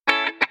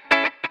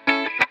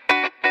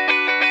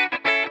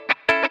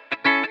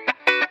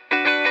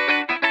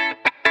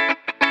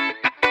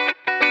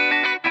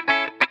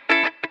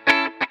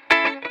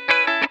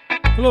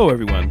Hello,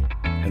 everyone,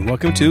 and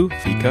welcome to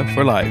Fika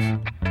for Life.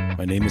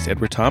 My name is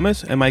Edward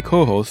Thomas, and my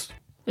co-host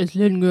is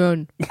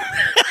Lindgren.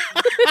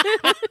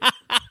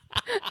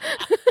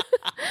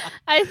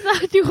 I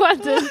thought you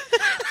wanted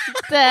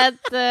that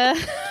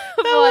voice.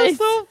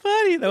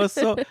 That was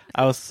so funny.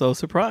 I was so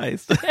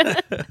surprised.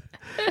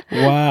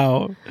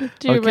 Wow.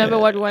 Do you remember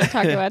what we want to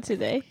talk about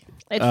today?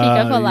 At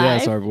Fika for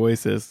Life. Yes, our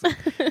voices.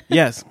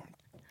 Yes.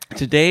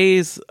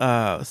 Today's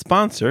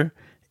sponsor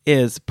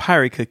is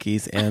Pirate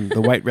Cookies and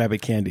the White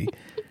Rabbit Candy.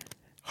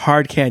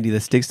 Hard candy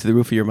that sticks to the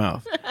roof of your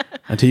mouth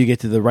until you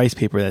get to the rice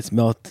paper that's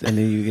melted, and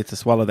then you get to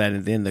swallow that,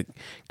 and then the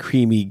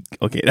creamy.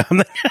 Okay,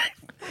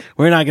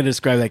 we're not going to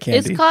describe that candy.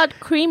 It's called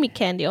creamy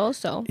candy,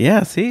 also.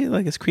 Yeah, see,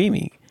 like it's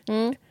creamy.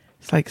 Mm.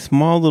 It's like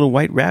small little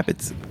white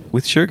rabbits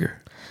with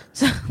sugar.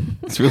 So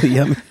it's really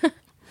yummy.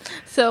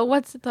 So,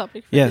 what's the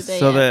topic for today?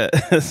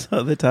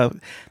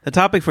 The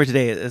topic for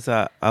today is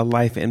a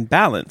life in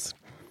balance.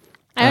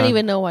 I don't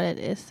even know what it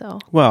is. So,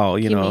 well,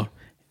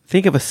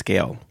 think of a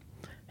scale.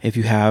 If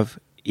you have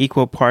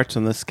equal parts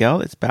on the scale,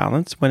 it's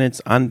balanced. When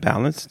it's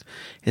unbalanced,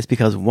 it's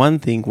because one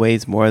thing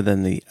weighs more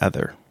than the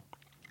other.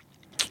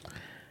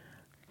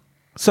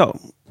 So,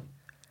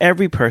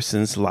 every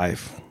person's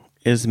life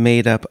is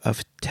made up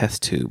of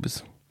test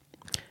tubes.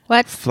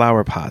 What?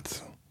 Flower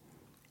pots.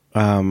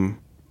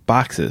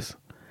 Boxes.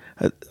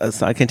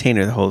 A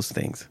container that holds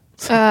things.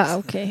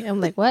 Okay. I'm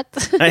like, what?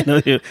 I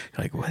know you're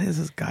like, what is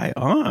this guy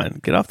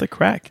on? Get off the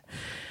crack.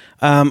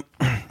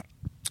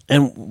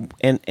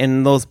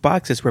 And those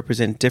boxes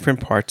represent different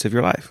parts of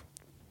your life.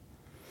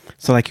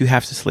 So, like, you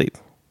have to sleep.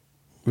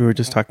 We were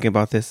just talking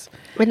about this.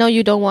 But no,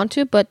 you don't want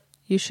to, but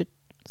you should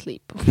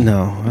sleep.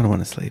 No, I don't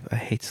want to sleep. I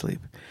hate sleep.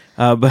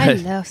 But I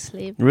love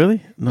sleep.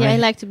 Really? No, yeah, I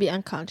like to be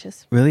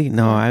unconscious. Really?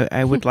 No,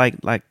 I would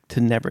like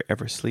to never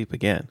ever sleep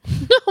again.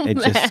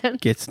 Just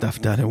get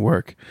stuff done at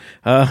work.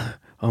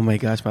 Oh my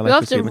gosh, my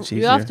life would be much easier.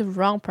 You have the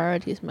wrong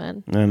priorities,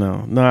 man. I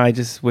know. No, I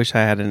just wish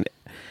I had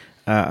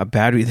a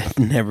battery that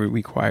never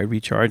required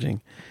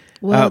recharging.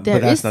 Well,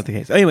 but that's not the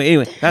case.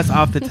 Anyway, that's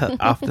off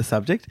the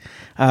subject.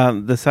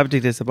 The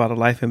subject is about a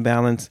life in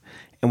balance,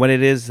 and what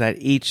it is that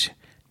each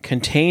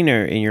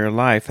container in your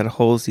life that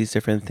holds these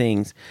different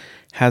things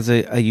has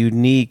a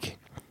unique.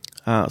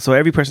 So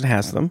every person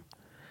has them,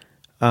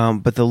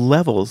 but the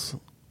levels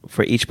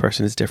for each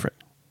person is different.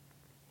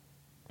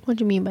 What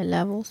do you mean by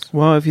levels?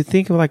 Well, if you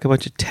think of like a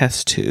bunch of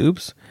test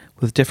tubes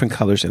with different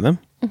colors in them.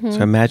 Mm-hmm.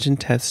 So imagine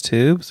test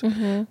tubes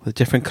with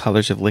different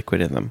colors of liquid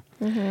in them.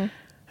 Mm-hmm.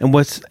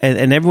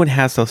 And everyone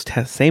has those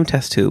same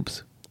test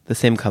tubes, the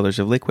same colors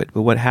of liquid.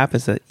 But what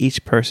happens is that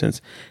each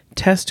person's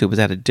test tube is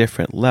at a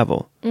different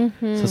level.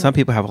 Mm-hmm. So some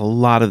people have a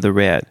lot of the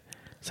red.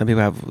 Some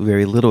people have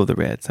very little of the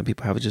red. Some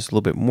people have just a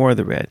little bit more of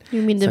the red.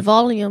 You mean the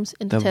volumes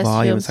in the test tubes? The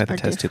volumes inside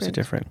the test tubes are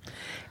different.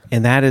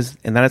 And that is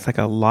like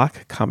a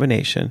lock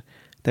combination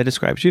that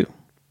describes you.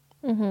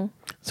 Mm-hmm.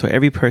 So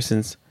every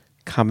person's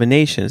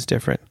combination is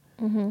different.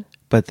 Mm-hmm.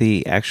 But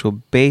the actual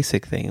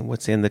basic thing,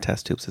 what's in the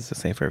test tubes, is the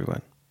same for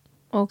everyone.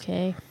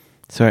 Okay.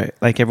 So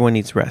like everyone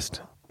needs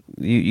rest.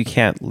 You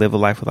can't live a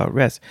life without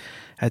rest.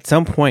 At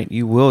some point,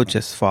 you will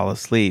just fall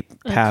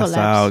asleep, pass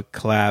out,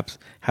 collapse,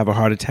 have a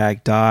heart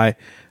attack, die.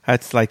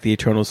 That's like the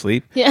eternal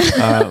sleep.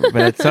 Yeah.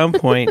 But at some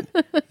point,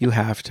 you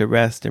have to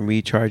rest and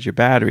recharge your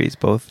batteries,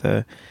 both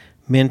the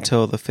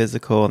mental, the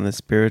physical, and the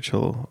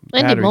spiritual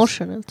batteries. And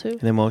emotional too.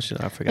 And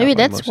emotional. I forgot. Maybe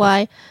that's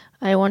why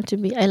I like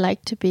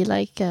to be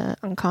like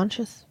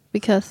unconscious,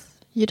 because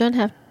you don't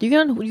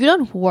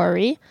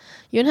worry,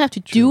 you don't have to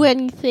do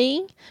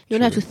anything, you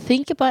don't have to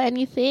think about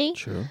anything.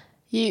 True.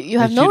 You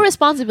have no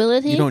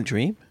responsibility. You don't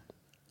dream?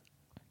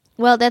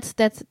 Well, that's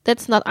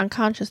not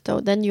unconscious though.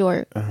 Then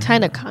you're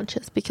kind of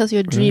conscious because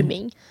you're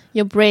dreaming. Really?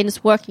 Your brain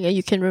is working and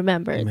you can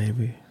remember it.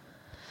 Maybe.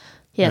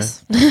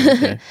 Yes. Yeah.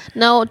 Okay.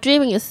 No,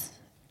 dreaming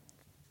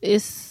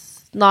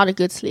is not a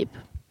good sleep.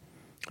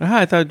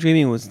 I thought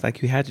dreaming was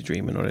like you had to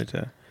dream in order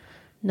to.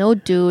 No,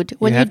 dude.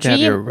 When you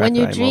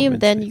dream,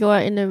 then you are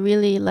in a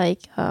really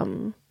like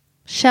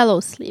shallow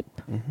sleep.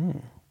 Mm-hmm.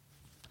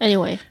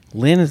 Anyway,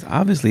 Lynn is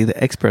obviously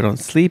the expert on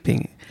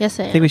sleeping. Yes,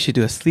 I think we should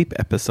do a sleep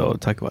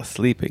episode, talk about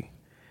sleeping.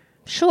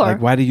 Sure.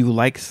 Like, why do you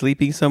like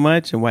sleeping so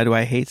much, and why do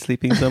I hate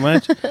sleeping so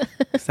much?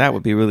 'Cause that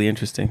would be really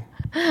interesting.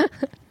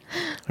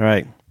 All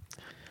right.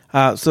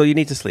 So you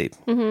need to sleep.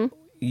 Mm-hmm.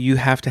 You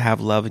have to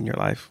have love in your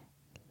life.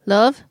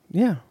 Love?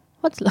 Yeah.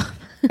 What's love?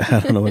 I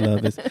don't know what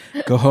love is.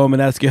 Go home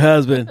and ask your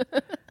husband.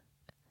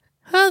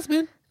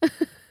 Husband,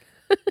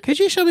 could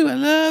you show me what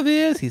love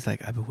is? He's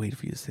like, I've been waiting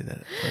for you to say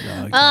that for a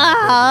long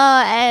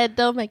time. Ed,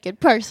 don't make it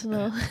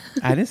personal.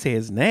 I didn't say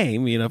his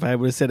name. If I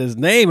would have said his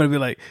name, I'd be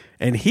like,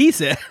 and he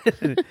said,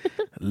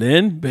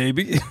 Lynn,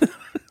 baby.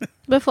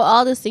 But for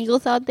all the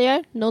singles out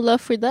there, no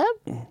love for them?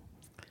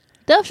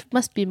 There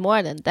must be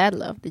more than that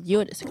love that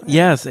you're describing.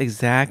 Yes,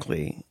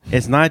 exactly.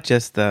 It's not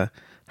just the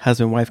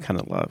husband-wife kind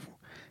of love.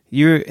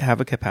 You have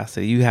a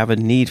capacity. You have a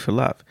need for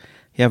love.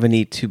 You have a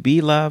need to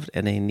be loved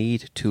and a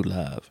need to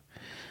love.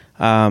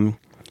 And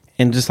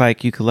And just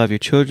like you can love your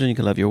children, you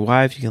can love your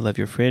wife, you can love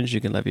your friends, you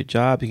can love your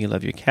job, you can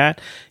love your cat,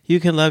 you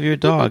can love your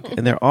dog.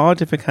 And they're all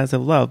different kinds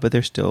of love, but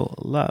they're still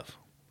love.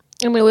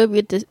 And it will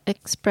be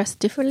expressed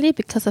differently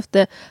because of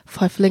the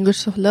 5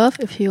 languages of love.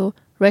 If you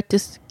read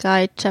this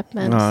guy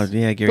Chapman's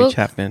Gary book.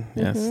 Chapman,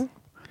 yes.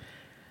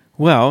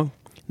 Well,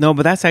 no,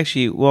 but that's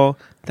actually,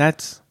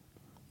 that's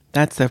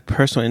the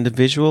personal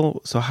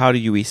individual. So how do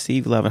you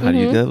receive love and how do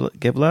you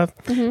give love?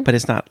 But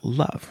it's not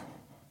love.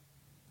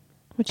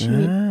 What do you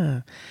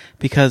mean?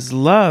 Because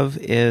love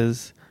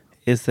is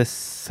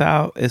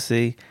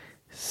the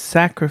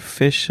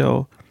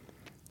sacrificial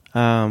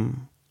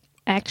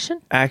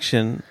Action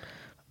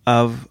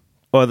of,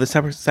 or the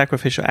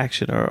sacrificial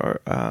action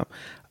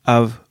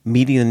of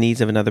meeting the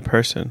needs of another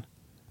person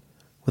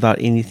without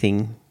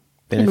anything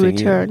benefiting in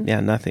return. you. Yeah,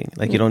 nothing.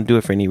 Like you don't do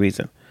it for any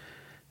reason.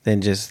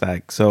 Then just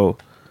like so.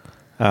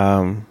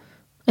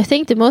 I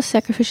think the most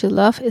sacrificial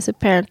love is a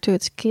parent to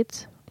its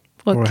kids,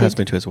 or a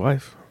husband to his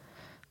wife,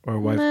 or a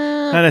wife,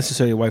 not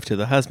necessarily a wife to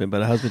the husband,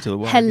 but a husband to the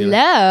wife.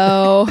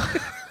 Hello.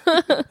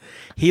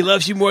 He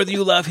loves you more than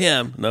you love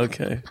him.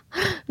 Okay.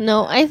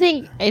 No, I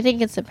think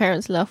it's the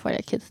parents' love for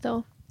their kids,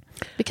 though,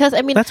 because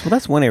I mean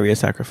that's one area of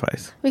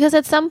sacrifice. Because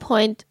at some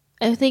point,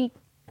 I think,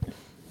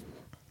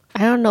 I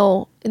don't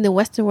know, in the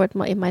Western world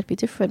it might be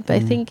different, but I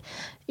think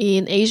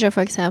in Asia,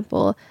 for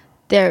example,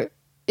 there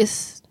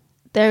is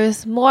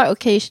more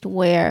occasion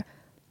where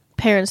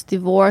parents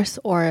divorce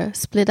or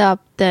split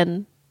up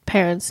than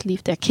parents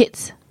leave their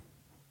kids,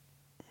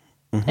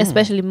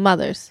 especially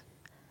mothers.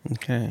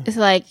 Okay. It's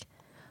like,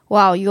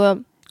 wow.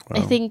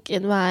 I think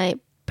in my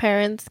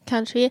parents'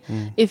 country,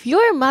 if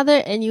you're a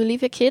mother and you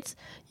leave your kids,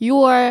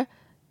 you are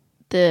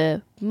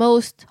the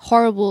most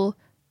horrible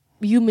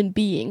human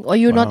being, or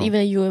you're not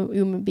even a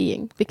human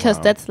being, because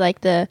that's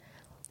like the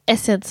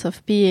essence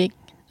of being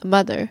a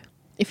mother.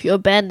 If you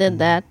abandon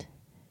that,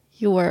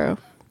 you were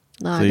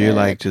not. So you're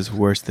like just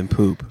worse than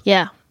poop.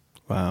 Yeah.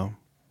 Wow.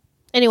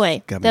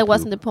 Anyway, that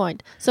wasn't the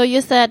point. So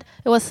you said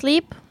it was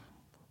sleep,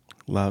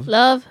 love.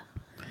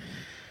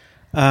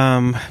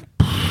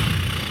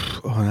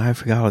 Now I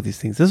forgot all these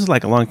things. This was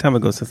like a long time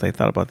ago since I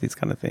thought about these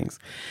kind of things.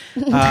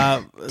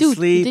 Dude,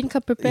 sleep. you didn't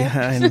come prepared.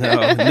 Yeah, I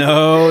know.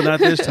 No, not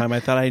this time. I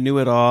thought I knew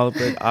it all,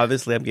 but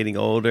obviously I'm getting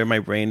older. My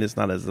brain is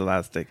not as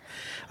elastic.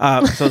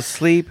 So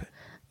sleep,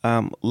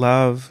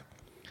 love,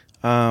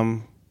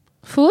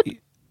 food.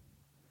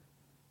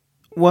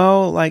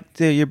 Well, like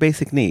your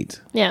basic needs.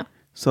 Yeah.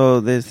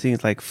 So there's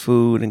things like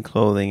food and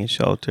clothing and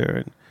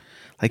shelter, and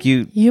like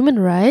human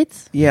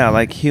rights. Yeah,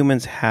 like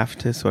humans have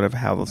to sort of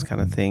have those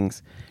kind of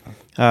things.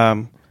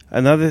 Some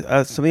of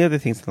the other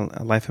things in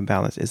life and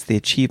balance is the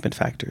achievement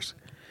factors.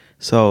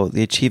 So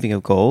the achieving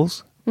of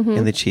goals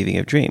and the achieving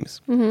of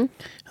dreams. And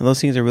those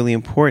things are really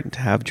important to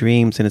have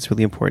dreams, and it's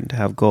really important to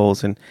have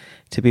goals and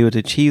to be able to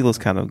achieve those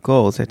kind of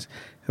goals. If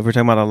we're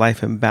talking about a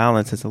life in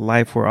balance, it's a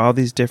life where all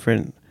these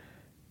different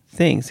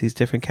things, these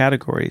different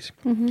categories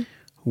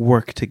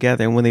work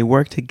together. And when they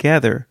work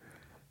together,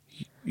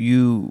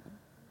 you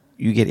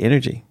get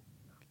energy.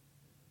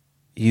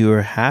 You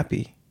are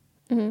happy.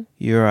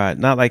 You're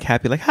not like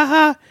happy, like,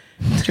 haha,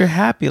 but you're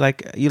happy,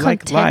 like you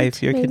content, like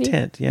life. You're maybe.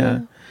 content,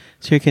 yeah.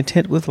 So you're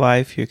content with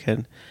life, you're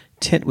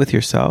content with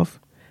yourself,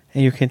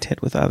 and you're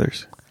content with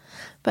others.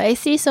 But I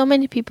see so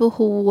many people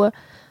who,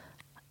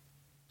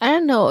 I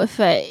don't know if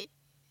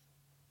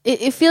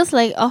it feels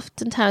like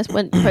oftentimes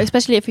when,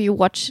 especially if you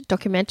watch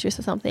documentaries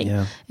or something,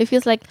 it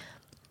feels like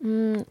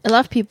a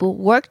lot of people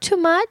work too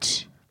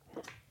much,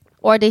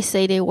 or they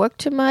say they work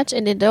too much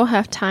and they don't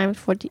have time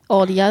for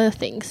all the other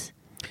things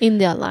in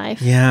their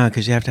life. Yeah,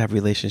 because you have to have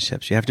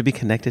relationships. You have to be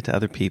connected to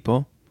other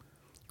people.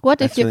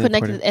 What if you're really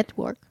connected at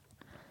work?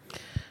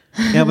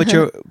 Yeah,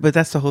 but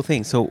that's the whole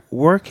thing. So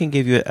work can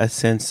give you a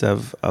sense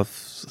of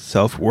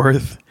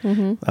self-worth,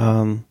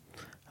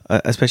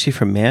 especially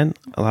for men.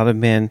 A lot of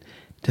men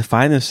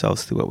define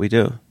themselves through what we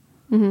do.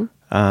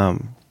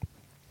 And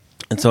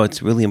so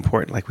it's really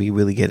important. Like we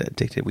really get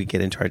addicted. We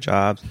get into our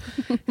jobs.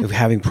 If you're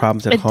having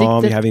problems at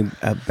home, you're having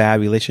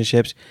bad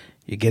relationships,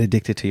 you get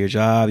addicted to your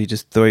job. You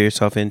just throw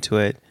yourself into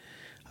it.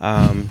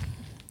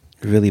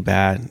 Really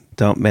bad.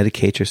 Don't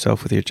medicate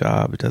yourself with your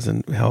job. It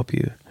doesn't help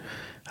you.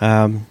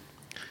 But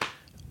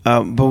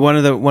one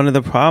of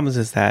the problems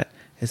is that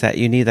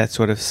you need that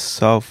sort of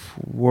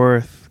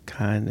self-worth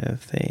kind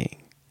of thing.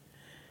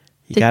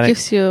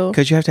 Because you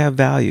have to have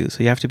value.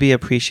 So you have to be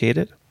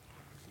appreciated.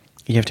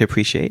 You have to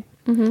appreciate,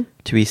 to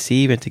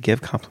receive and to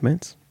give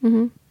compliments,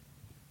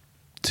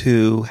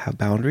 to have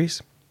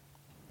boundaries.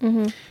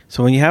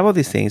 So when you have all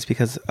these things,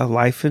 because a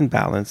life in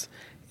balance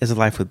is a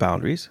life with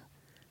boundaries.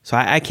 So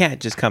I can't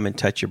just come and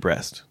touch your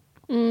breast.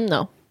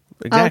 No.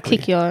 Exactly. I'll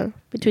kick your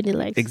between the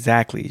legs.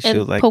 Exactly.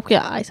 She'll like poke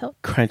your eyes out.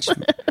 Crunch.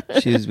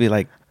 She would be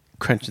like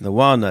crunching the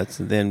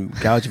walnuts and then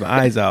gouging my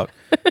eyes out,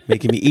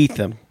 making me eat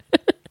them.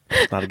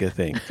 It's not a good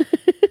thing.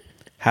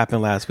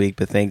 Happened last week,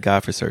 but thank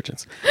God for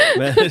surgeons.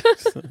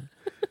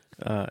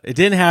 It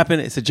didn't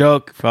happen. It's a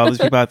joke for all those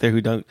people out there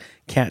who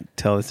can't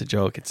tell it's a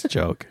joke. It's a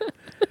joke.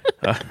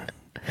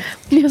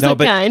 You're so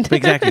but, kind. but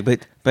exactly.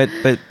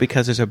 But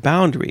because there's a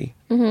boundary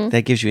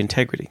that gives you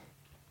integrity.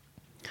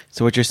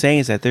 So what you're saying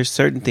is that there's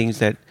certain things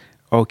that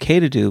are okay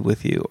to do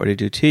with you or to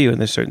do to you, and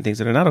there's certain things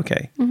that are not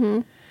okay.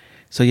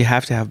 So you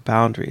have to have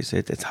boundaries.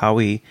 It's how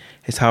we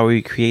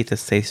create the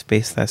safe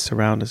space that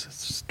surrounds us.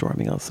 It's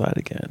storming outside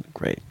again.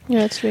 Great.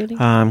 Yeah, it's really.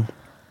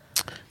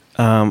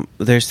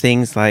 There's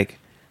things like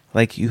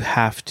you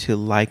have to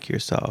like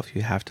yourself.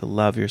 You have to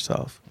love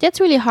yourself. That's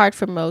really hard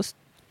for most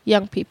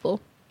young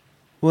people.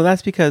 Well,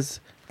 that's because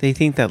they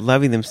think that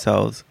loving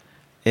themselves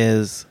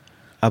is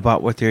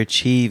about what they're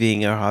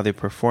achieving or how they're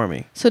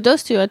performing. So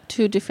those two are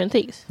two different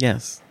things.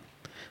 Yes.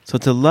 So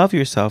to love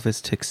yourself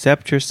is to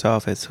accept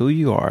yourself as who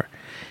you are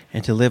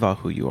and to live out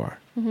who you are.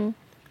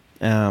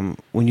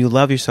 When you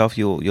love yourself,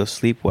 you'll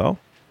sleep well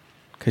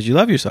because you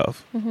love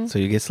yourself. So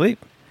you get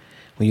sleep.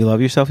 When you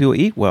love yourself, you'll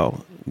eat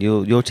well.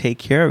 You'll take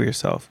care of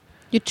yourself.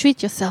 You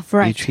treat yourself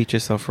right. You treat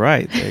yourself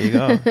right. There you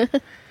go.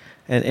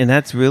 and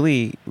that's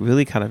really,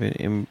 really kind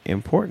of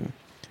important.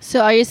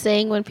 So are you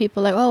saying when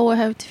people are like, oh, we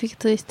have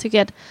difficulties to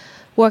get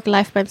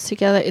work-life balance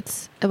together,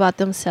 it's about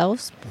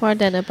themselves more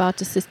than about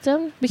the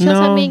system? Because,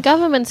 No. I mean,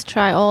 governments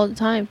try all the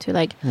time to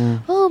like,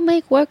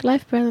 make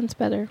work-life balance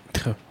better.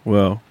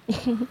 Well,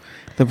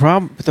 the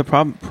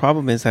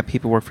problem is that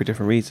people work for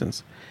different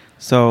reasons.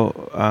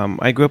 So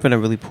I grew up in a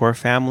really poor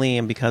family,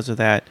 and because of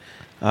that,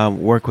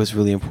 work was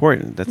really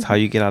important. That's how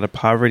you get out of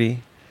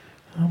poverty.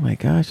 Oh my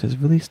gosh, it's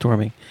really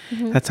storming.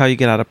 That's how you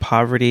get out of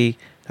poverty.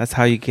 That's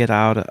how you get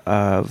out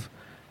of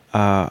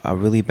a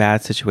really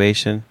bad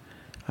situation.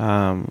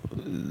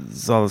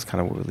 It's all those kind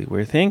of really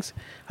weird things.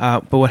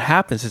 But what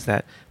happens is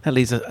that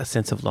leaves a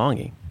sense of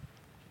longing.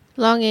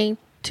 Longing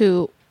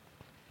to,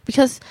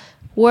 because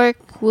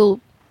work will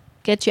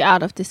get you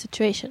out of this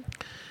situation.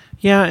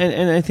 Yeah,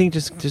 and I think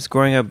just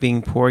growing up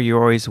being poor,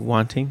 you're always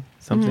wanting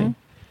something.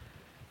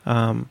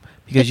 Because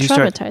It you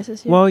start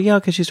traumatizes you. Well, yeah,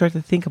 because you start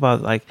to think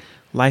about like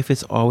life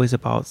is always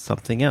about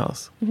something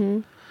else.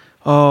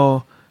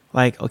 Oh,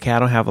 like, okay, I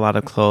don't have a lot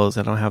of clothes,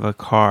 I don't have a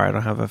car, I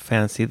don't have a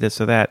fancy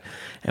this or that,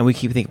 and we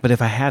keep thinking, but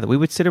if I had it, we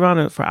would sit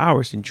around for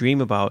hours and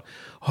dream about,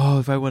 oh,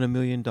 if I won $1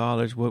 million,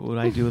 what would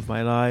I do with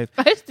my life?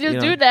 I still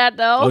do that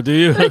though. Oh, do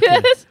you?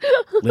 Yes.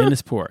 Lynn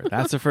is poor.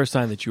 That's the first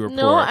time that you were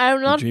No, poor.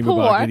 I'm not you dream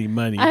poor. about getting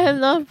money. I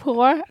am not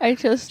poor. I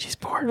just She's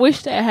poor.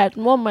 wished I had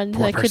more money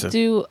Poor so I person. could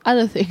do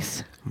other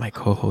things. My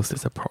co-host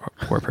is a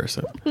poor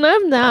person. No,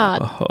 I'm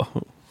not.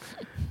 Oh,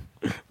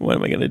 what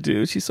am I gonna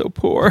do? She's so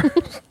poor.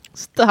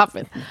 Stop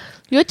it.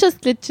 You're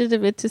just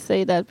legitimate to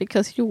say that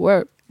because you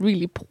were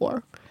really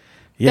poor.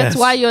 Yes. That's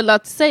why you're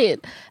allowed to say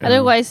it.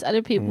 Otherwise,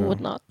 other people would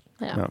not.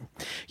 Yeah. No.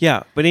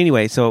 Yeah, but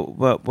anyway, so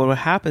what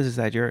happens is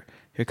that you're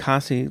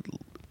constantly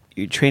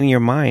training your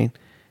mind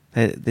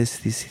that these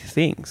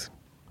things.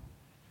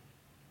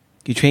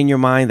 You train your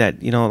mind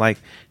that, like,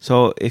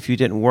 so if you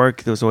didn't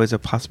work, there was always a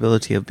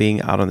possibility of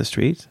being out on the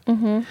streets.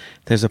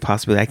 There's a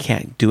possibility I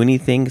can't do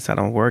anything because I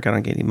don't work, I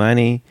don't get any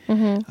money.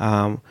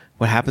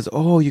 What happens?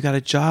 Oh, you got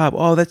a job.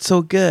 Oh, that's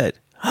so good.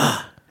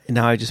 And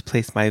now I just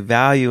place my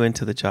value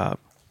into the job.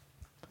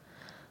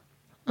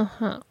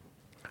 But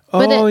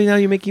Oh,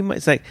 you're making money.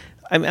 It's like,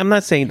 I'm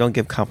not saying don't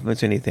give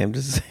compliments or anything. I'm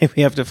just saying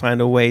we have to find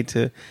a way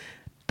to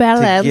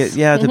balance.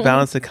 to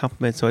balance the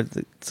compliments.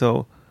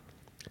 So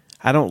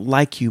I don't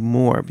like you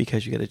more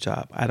because you get a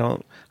job.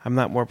 I'm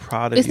not more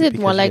proud of Isn't you it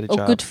because more you like, get a oh,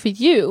 job. good for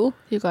you,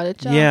 you got a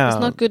job. Yeah. It's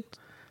not good.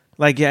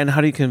 Like, yeah, and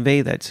how do you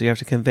convey that? So you have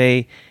to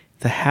convey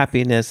the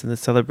happiness and the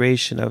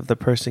celebration of the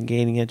person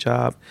gaining a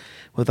job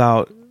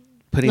without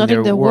putting Not in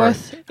their the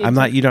worth.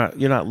 worth.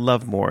 You're not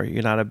loved more.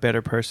 You're not a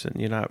better person.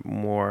 You're not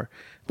more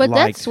But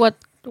liked. that's what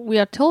we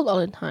are told all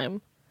the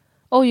time.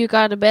 Oh, you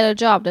got a better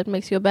job. That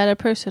makes you a better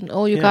person.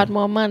 Oh, you Yeah. got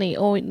more money.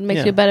 Oh, it makes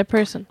Yeah. you a better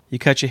person. You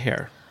cut your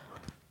hair.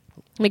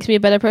 Makes me a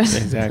better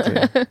person.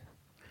 Exactly.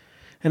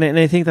 and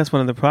I think that's one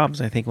of the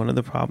problems. I think one of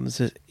the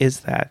problems is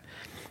that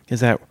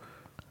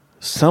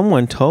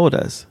someone told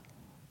us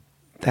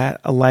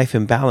that a life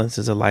in balance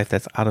is a life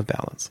that's out of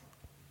balance.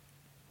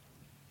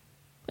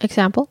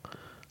 Example?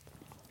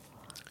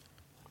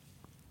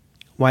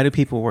 Why do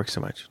people work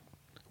so much?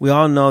 We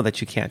all know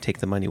that you can't take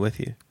the money with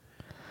you.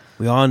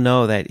 We all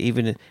know that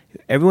even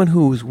everyone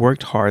who's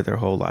worked hard their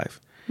whole life,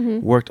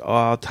 worked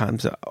all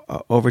times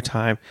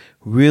overtime,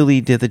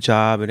 really did the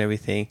job and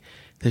everything.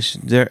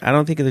 I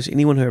don't think there's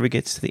anyone who ever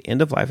gets to the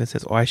end of life and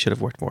says, "Oh, I should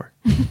have worked more."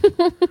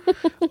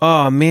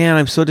 Oh man,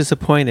 I'm so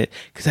disappointed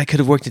because I could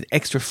have worked an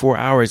extra 4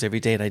 hours every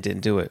day and I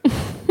didn't do it.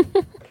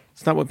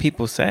 It's not what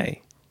people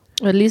say.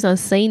 Or at least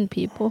insane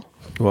people.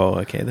 Well,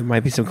 okay, there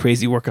might be some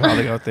crazy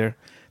workaholic out there.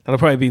 That'll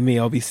probably be me.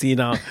 I'll be seen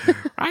out.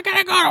 I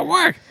gotta go to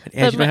work.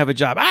 And you don't have a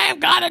job. I have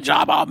got a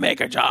job. I'll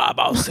make a job.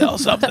 I'll sell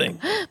something.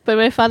 But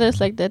my father is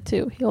like that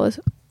too. He always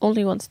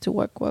only wants to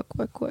work.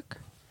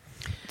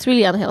 It's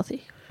really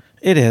unhealthy.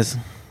 It is.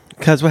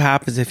 Because what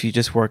happens if you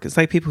just work? It's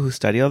like people who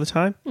study all the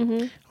time.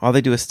 All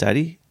they do is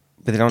study,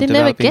 but they don't They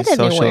develop never any get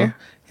social. anywhere.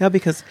 Yeah,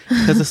 because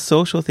the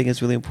social thing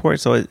is really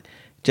important. So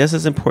just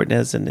as important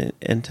as an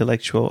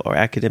intellectual or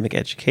academic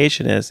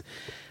education is,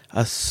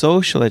 A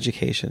social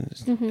education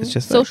is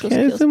just Social like,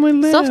 skills. "It's in my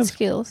lips."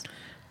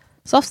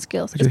 Soft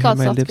skills. Would It's you called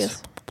hear my soft lips?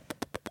 skills.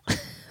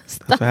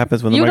 That's what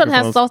happens when You the don't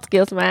have microphone's soft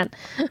skills, man.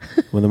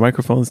 when the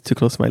microphone's too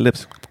close to my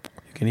lips.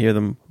 You can hear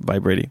them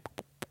vibrating.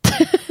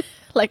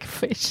 Like a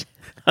fish.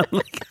 I'm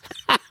like,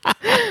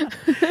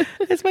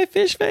 it's my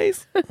fish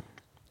face.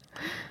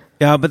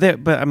 Yeah, but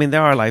I mean,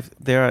 there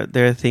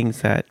are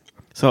things that.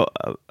 So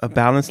a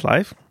balanced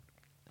life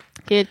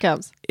Here it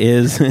comes.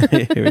 is here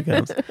it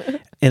comes.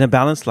 In a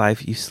balanced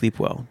life, you sleep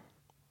well.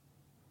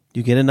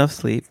 You get enough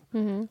sleep,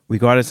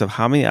 regardless of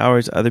how many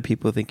hours other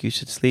people think you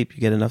should sleep.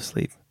 You get enough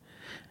sleep.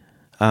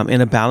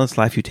 In a balanced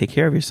life, you take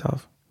care of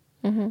yourself.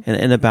 And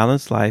in a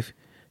balanced life,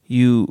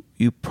 you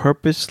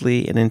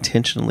purposely and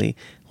intentionally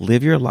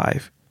live your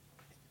life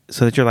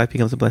so that your life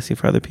becomes a blessing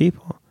for other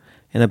people.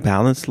 In a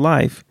balanced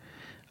life,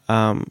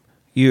 none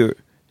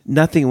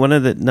of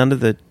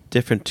the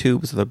different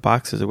tubes or the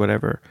boxes or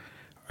whatever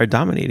are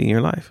dominating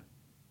your life.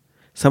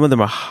 Some of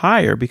them are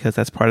higher because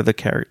that's part of the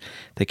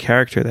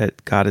character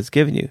that God has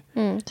given you.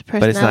 It's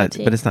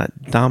personality. But it's not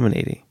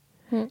dominating.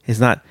 It's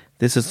not,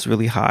 this is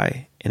really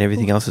high and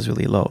everything else is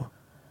really low.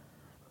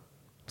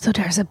 So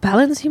there's a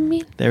balance, you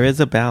mean? There is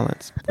a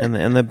balance,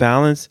 and the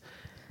balance,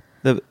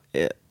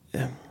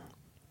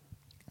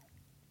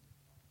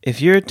 if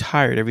you're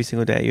tired every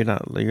single day, your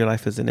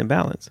life isn't in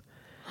balance.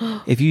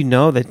 If you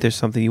know that there's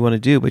something you want to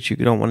do, but you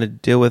don't want to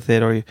deal with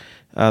it, or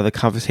the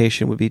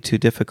conversation would be too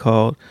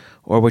difficult,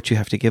 or what you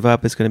have to give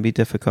up is going to be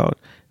difficult,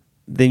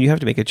 then you have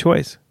to make a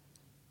choice.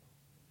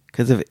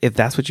 Because if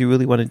that's what you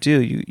really want to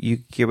do, you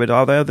get rid of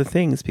all the other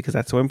things because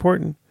that's so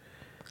important.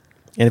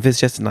 And if it's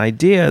just an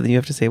idea, then you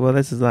have to say, well,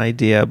 this is an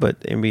idea, but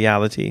in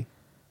reality.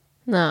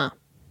 Nah.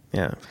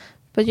 Yeah.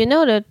 But you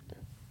know that,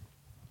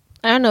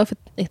 I don't know if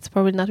it's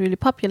probably not really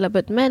popular,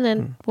 but men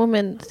and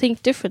women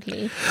think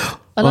differently.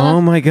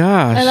 My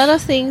gosh. A lot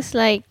of things,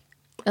 like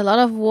a lot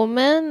of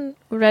women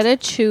rather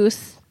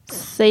choose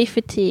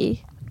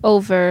safety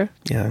over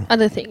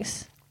other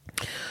things.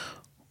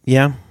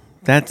 Yeah.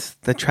 That's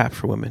the trap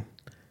for women.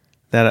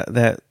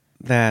 That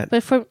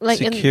But for like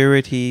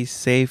security,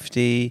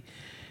 safety,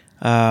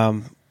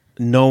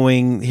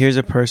 knowing here's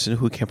a person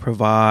who can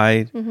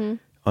provide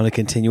on a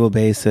continual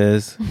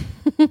basis.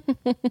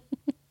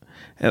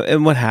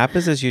 And what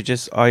happens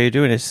is all you're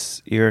doing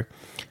is you're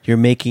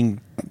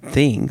making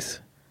things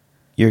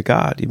your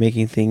God. You're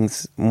making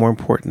things more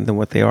important than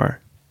what they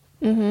are.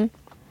 But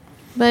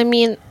I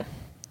mean,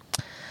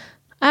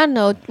 I don't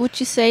know. Would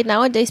you say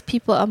nowadays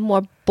people are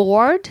more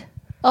bored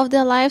of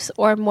their lives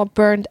or more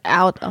burned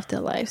out of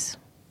their lives?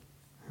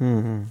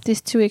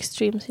 These two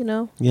extremes, you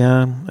know?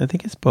 Yeah, I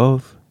think it's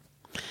both.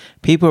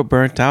 People are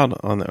burnt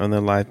out on their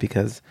life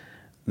because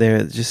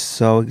they're just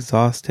so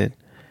exhausted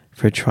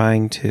for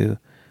trying to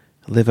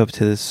live up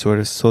to this sort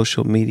of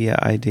social media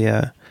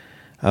idea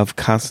of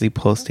constantly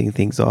posting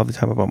things all the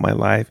time about my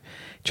life,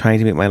 trying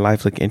to make my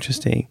life look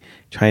interesting,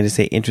 trying to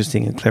say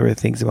interesting and clever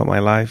things about my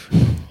life.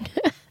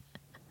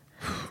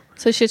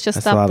 So you should just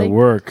That's stop. a lot of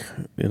work,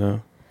 you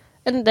know.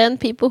 And then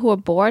people who are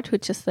bored, who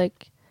just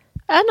like,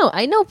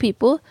 I know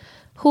people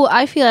who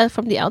I feel like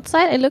from the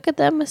outside, I look at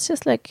them, it's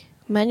just like,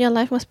 man, your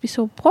life must be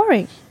so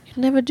boring. You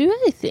never do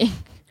anything.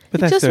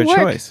 But you that's just their work.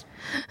 Choice.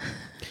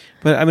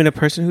 But I mean, a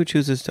person who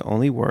chooses to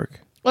only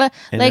work. Well,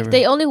 like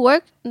they only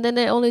work, and then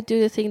they only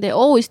do the thing they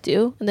always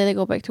do, and then they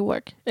go back to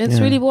work. And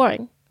it's really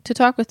boring. To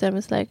talk with them,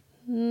 it's like,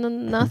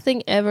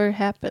 nothing ever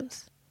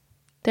happens.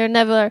 They're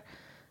never,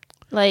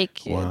 like,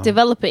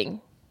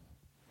 developing.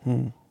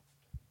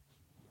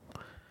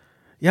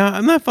 Yeah,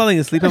 I'm not falling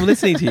asleep. I'm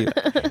listening to you.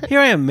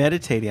 Here I am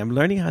meditating. I'm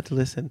learning how to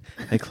listen.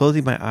 I'm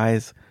closing my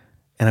eyes,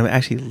 and I'm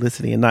actually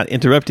listening and not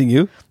interrupting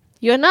you.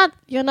 You're not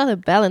a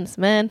balanced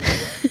man.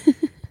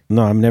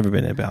 No, I've never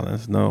been in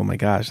balance. No, my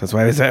gosh, that's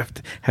why I have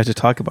to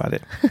talk about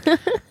it.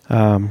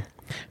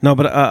 No,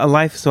 but a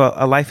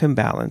life in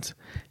balance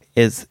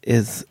is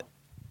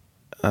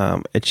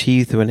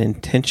achieved through an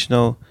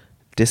intentional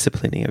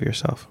disciplining of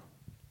yourself.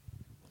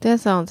 That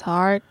sounds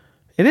hard.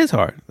 It is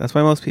hard. That's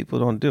why most people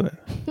don't do it.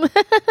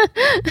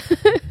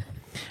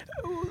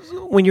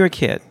 When you're a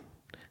kid,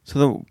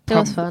 That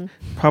was fun.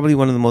 Probably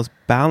one of the most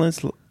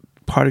balanced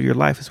part of your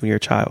life is when you're a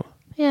child.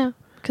 Yeah,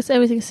 because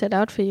everything's set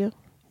out for you.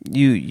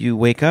 You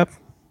wake up,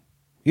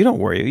 you don't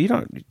worry.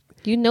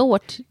 You know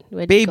what.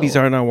 Babies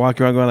are not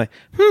walking around going like,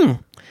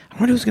 I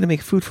wonder who's going to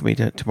make food for me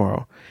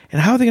tomorrow,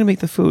 and how are they going to make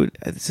the food?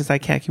 Since I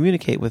can't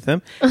communicate with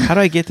them, how do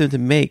I get them to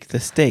make the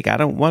steak? I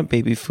don't want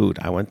baby food.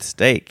 I want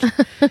steak.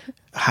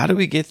 How do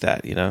we get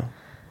that? You know.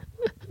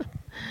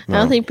 No. I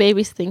don't think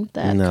babies think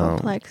that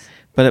complex.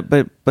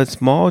 But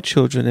small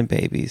children and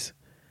babies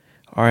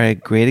are a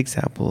great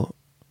example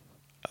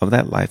of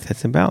that life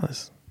that's in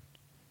balance.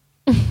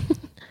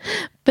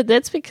 But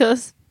that's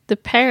because the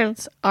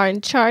parents are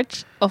in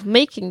charge of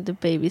making the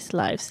babies'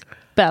 lives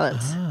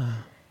balanced.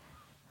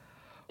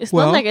 It's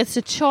not like it's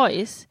a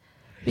choice.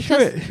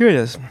 Because here it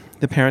is.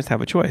 The parents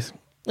have a choice.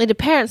 Like the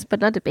parents,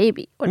 but not the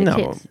baby or the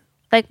kids.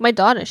 Like my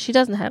daughter, she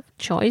doesn't have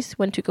a choice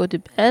when to go to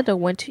bed or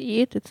when to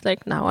eat. It's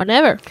like now or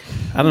never.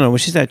 I don't know. When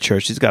she's at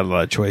church, she's got a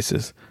lot of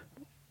choices.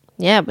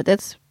 Yeah, but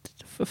that's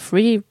a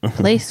free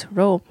place to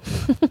roam.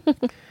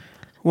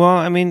 Well,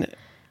 I mean,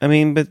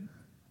 think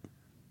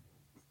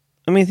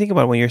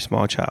about it when you're a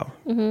small child.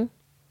 Mm-hmm.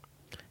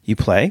 You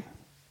play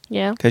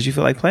Yeah. because you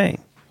feel like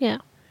playing. Yeah.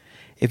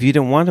 If you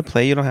don't want to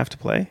play, you don't have to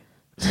play.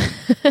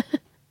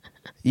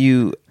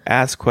 You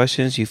ask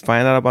questions. You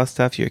find out about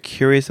stuff. You're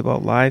curious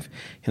about life.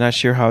 You're not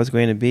sure how it's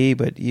going to be,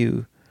 but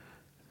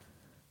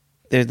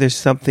there's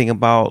something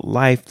about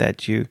life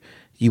that you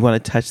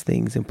want to touch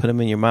things and put them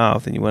in your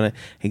mouth, and you want to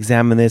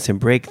examine this and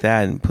break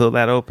that and pull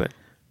that open.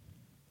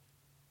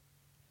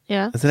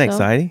 Yeah. Isn't that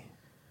exciting?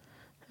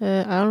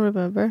 I don't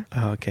remember.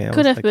 Oh, okay.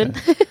 Could have been.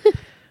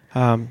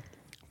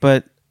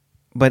 But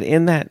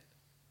in that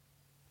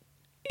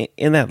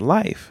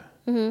life,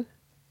 Mm-hmm.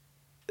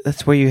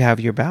 that's where you have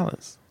your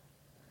balance.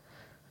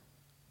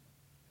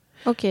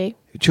 Okay.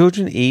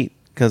 Children eat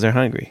because they're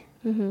hungry.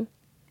 Mm-hmm.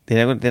 They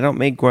don't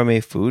make gourmet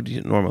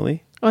food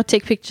normally. Or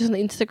take pictures on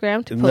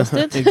Instagram to post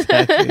it.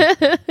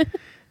 Exactly.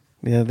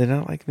 Yeah, they're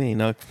not like me.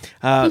 No,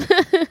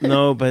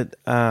 no, but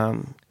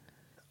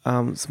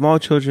small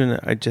children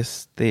are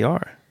just they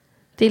are.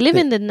 They live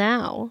in the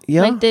now.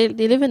 Yeah. Like they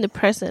live in the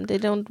present. They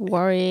don't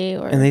worry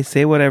or. And they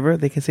say whatever.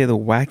 They can say the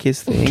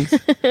wackiest things.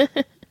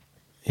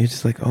 You're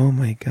just like, oh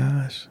my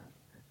gosh.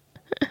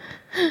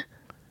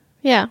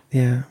 Yeah.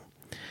 Yeah.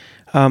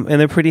 And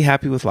they're pretty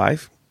happy with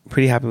life,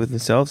 pretty happy with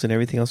themselves and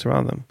everything else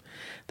around them.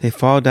 They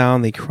fall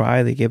down, they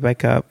cry, they get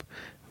back up,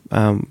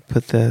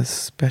 put the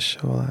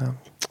special,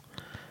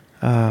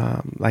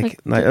 it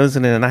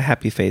wasn't a not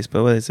happy face,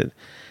 but what is it?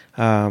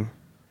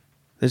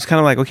 It's kind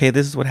of like, okay,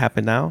 this is what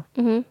happened now.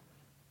 Mm-hmm.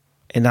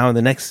 And now in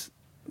the next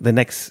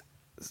minute,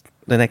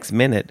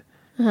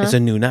 it's a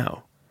new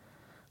now.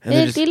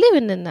 And They live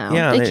in the now.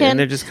 Yeah, they and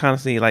they're just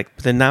constantly like,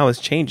 the now is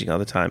changing all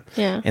the time.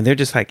 Yeah. And they're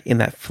just like in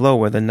that flow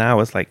where the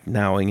now is like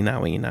nowing.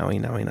 And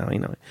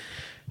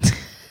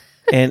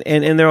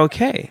they're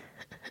okay.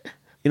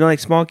 You know, like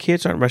small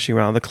kids aren't rushing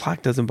around. The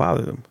clock doesn't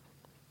bother them.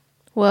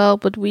 Well,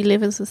 but we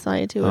live in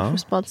society with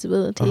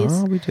responsibilities.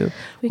 Oh, we do.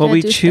 We Well, gotta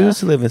we do choose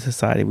stuff. to live in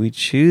society. We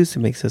choose to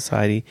make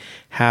society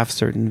have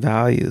certain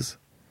values.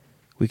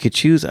 We could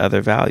choose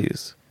other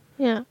values,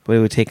 Yeah. but it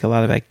would take a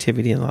lot of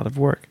activity and a lot of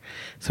work.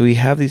 So we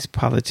have these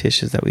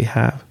politicians that we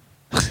have.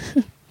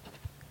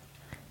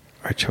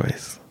 Our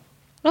choice.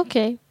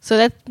 Okay. So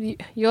that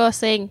you're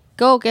saying,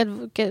 go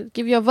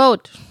give your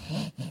vote.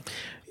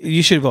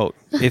 You should vote.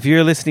 If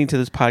you're listening to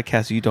this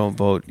podcast, you don't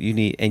vote.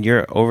 And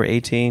you're over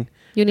 18.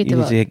 You need to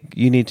vote.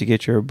 You need to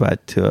get your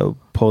butt to a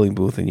polling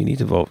booth and you need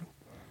to vote.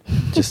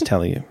 Just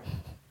telling you.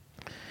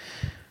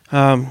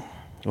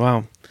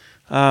 Wow.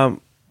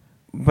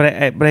 But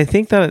I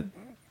think that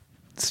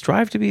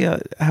strive to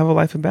have a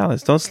life in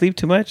balance. Don't sleep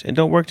too much and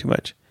don't work too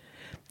much.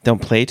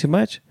 Don't play too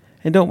much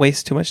and don't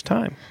waste too much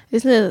time.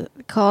 Isn't it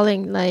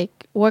calling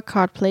like work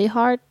hard, play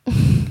hard?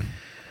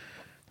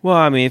 Well,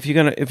 I mean, if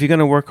you're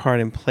gonna work hard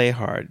and play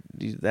hard,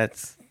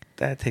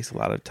 that takes a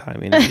lot of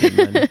time, energy, and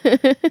money.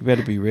 You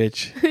better be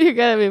rich. You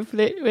gotta be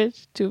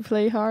rich to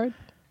play hard.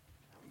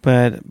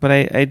 But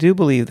I do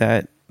believe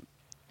that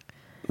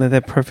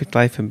perfect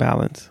life in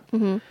balance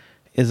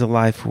is a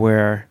life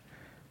where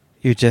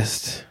you're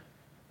just,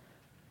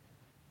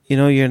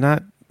 you're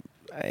not.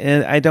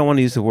 And I don't want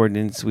to use the word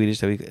in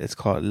Swedish it's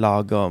called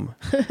lagom.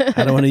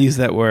 I don't want to use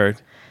that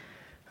word.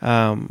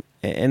 And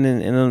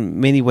in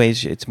many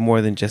ways, it's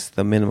more than just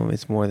the minimum.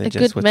 It's more than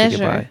just what you get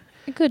by.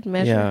 A good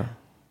measure.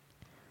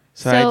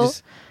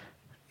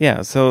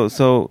 Yeah.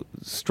 So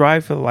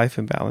strive for the life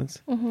in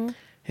balance. Mm-hmm.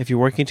 If you're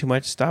working too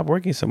much, stop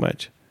working so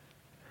much.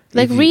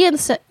 Like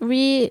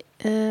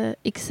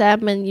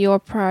examine your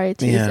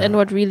priorities and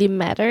what really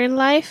matter in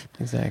life.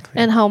 Exactly.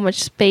 And how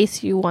much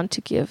space you want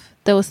to give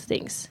those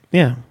things.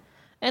 Yeah.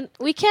 And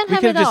we can't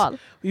have it all.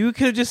 You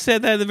could have just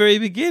said that at the very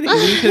beginning.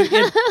 We could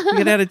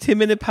have had a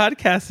 10-minute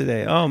podcast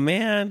today. Oh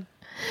man.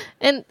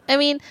 And I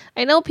mean,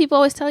 I know people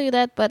always tell you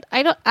that, but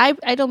I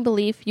don't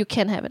believe you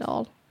can have it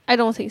all. I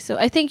don't think so.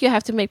 I think you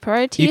have to make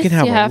priorities. You can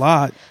have a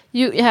lot.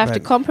 You have to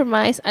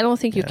compromise. I don't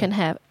think you can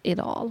have it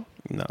all.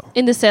 No.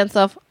 In the sense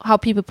of how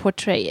people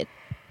portray it.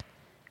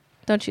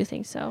 Don't you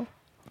think so?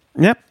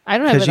 Yep. I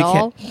don't have it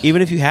all.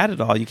 Even if you had it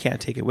all, you can't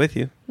take it with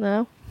you.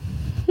 No.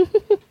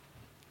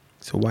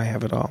 So why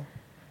have it all?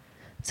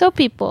 So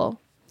people,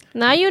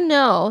 now you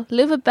know,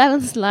 live a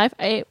balanced life.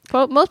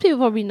 Most people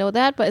probably know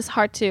that, but it's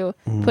hard to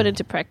put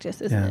into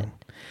practice, isn't it?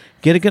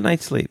 Get a good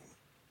night's sleep.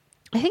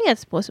 I think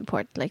that's most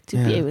important, like to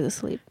be able to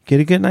sleep. Get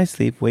a good night's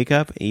sleep. Wake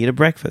up, eat a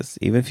breakfast.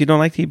 Even if you don't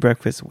like to eat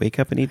breakfast, wake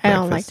up and eat breakfast.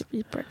 I don't like to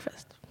eat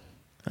breakfast.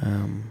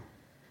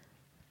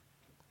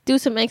 Do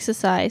some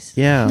exercise.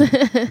 Yeah.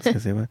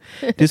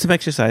 Do some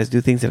exercise. Do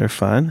things that are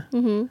fun.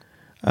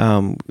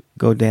 Mm-hmm.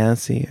 Go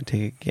dancing or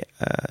take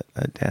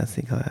a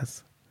dancing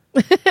class.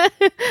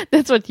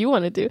 That's what you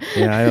want to do.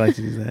 Yeah, I like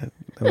to do that.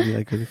 That would be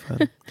like really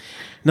fun.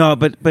 No,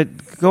 but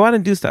go out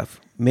and do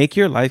stuff. Make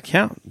your life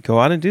count. Go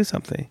out and do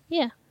something.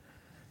 Yeah.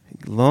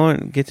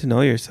 Learn, get to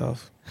know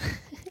yourself.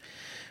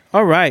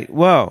 All right.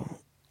 Well,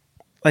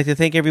 I'd like to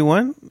thank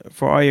everyone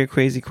for all your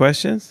crazy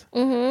questions.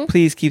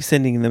 Please keep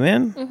sending them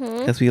in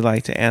because we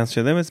like to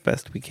answer them as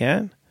best we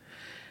can.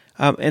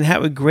 And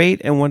have a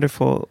great and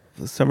wonderful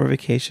summer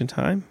vacation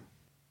time.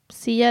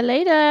 See ya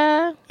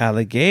later.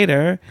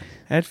 Alligator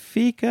at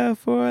Fika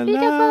for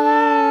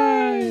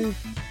Life.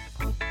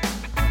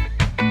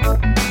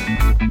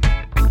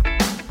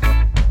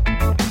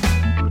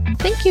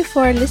 Thank you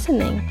for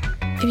listening.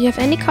 If you have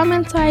any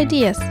comments or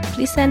ideas,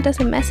 please send us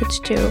a message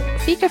to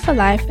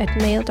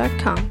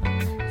fikaforlife@mail.com.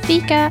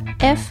 Fika,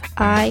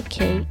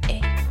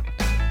 F-I-K-A.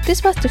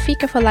 This was the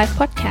Fika for Life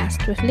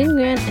podcast with Lin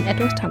Nguyen and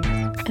Edward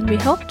Thomas, and we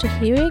hope to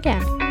hear you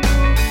again.